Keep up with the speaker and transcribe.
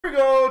we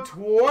go.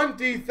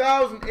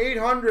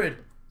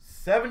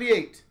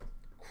 20,878.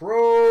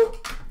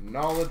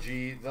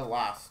 Chronology, the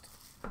last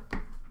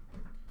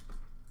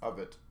of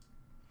it.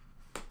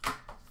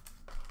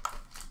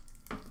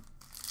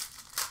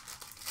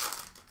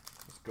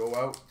 Let's go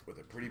out with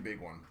a pretty big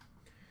one.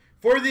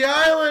 For the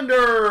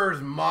Islanders,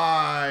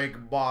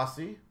 Mike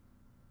Bossy.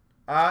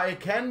 It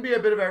can be a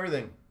bit of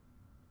everything,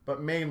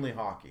 but mainly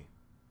hockey.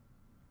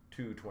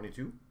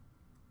 222.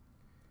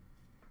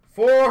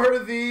 For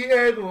the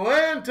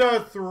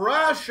Atlanta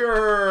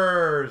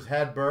Thrashers,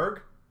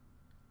 Hedberg,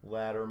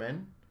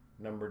 Latterman,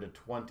 number to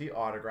 20,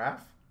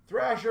 autograph.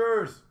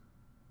 Thrashers.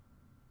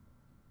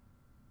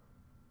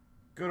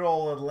 Good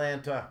old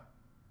Atlanta.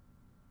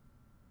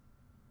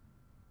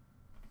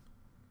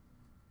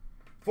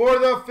 For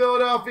the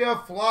Philadelphia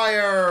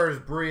Flyers,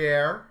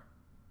 Briere.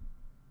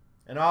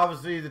 And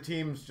obviously the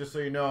teams, just so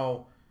you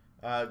know,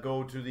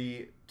 go to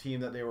the team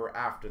that they were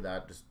after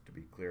that, just to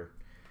be clear.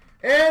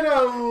 And a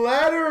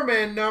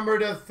Letterman number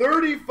to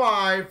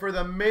 35 for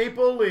the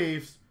Maple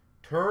Leafs,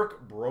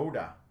 Turk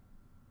Broda.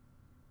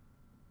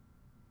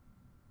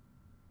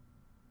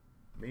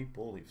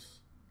 Maple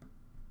Leafs.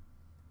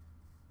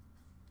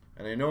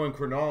 And I know in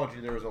Chronology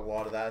there was a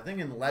lot of that. I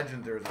think in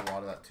Legend there was a lot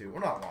of that too.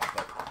 Well, not a lot,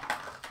 but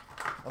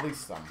at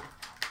least some.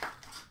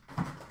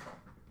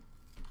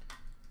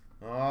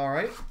 All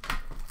right.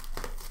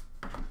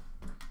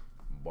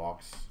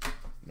 Box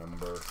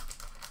number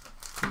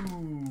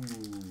 2.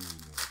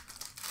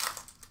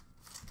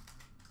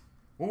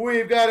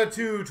 We've got a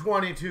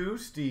 222,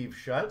 Steve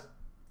Shutt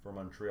for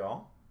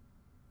Montreal.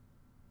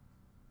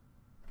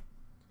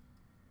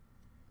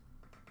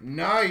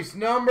 Nice.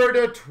 Number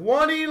to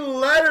 20,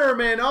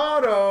 Letterman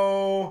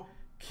auto,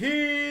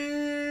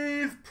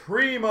 Keith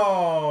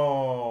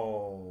Primo.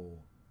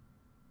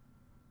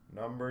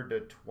 Number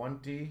to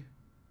 20,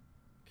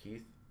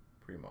 Keith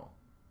Primo.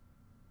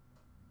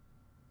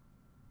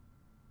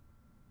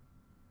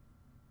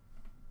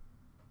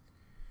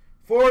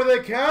 For the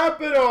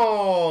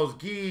Capitals,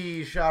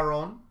 Guy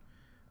Charon.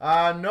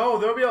 No,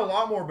 there'll be a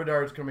lot more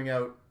Bedards coming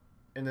out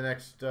in the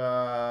next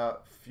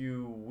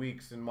few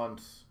weeks and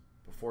months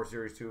before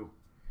Series 2.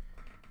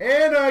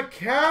 And a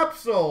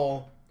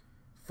capsule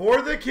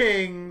for the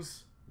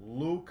Kings,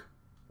 Luc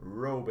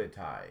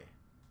Robitaille.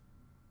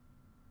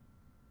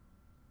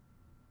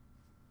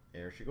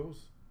 There she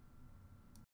goes.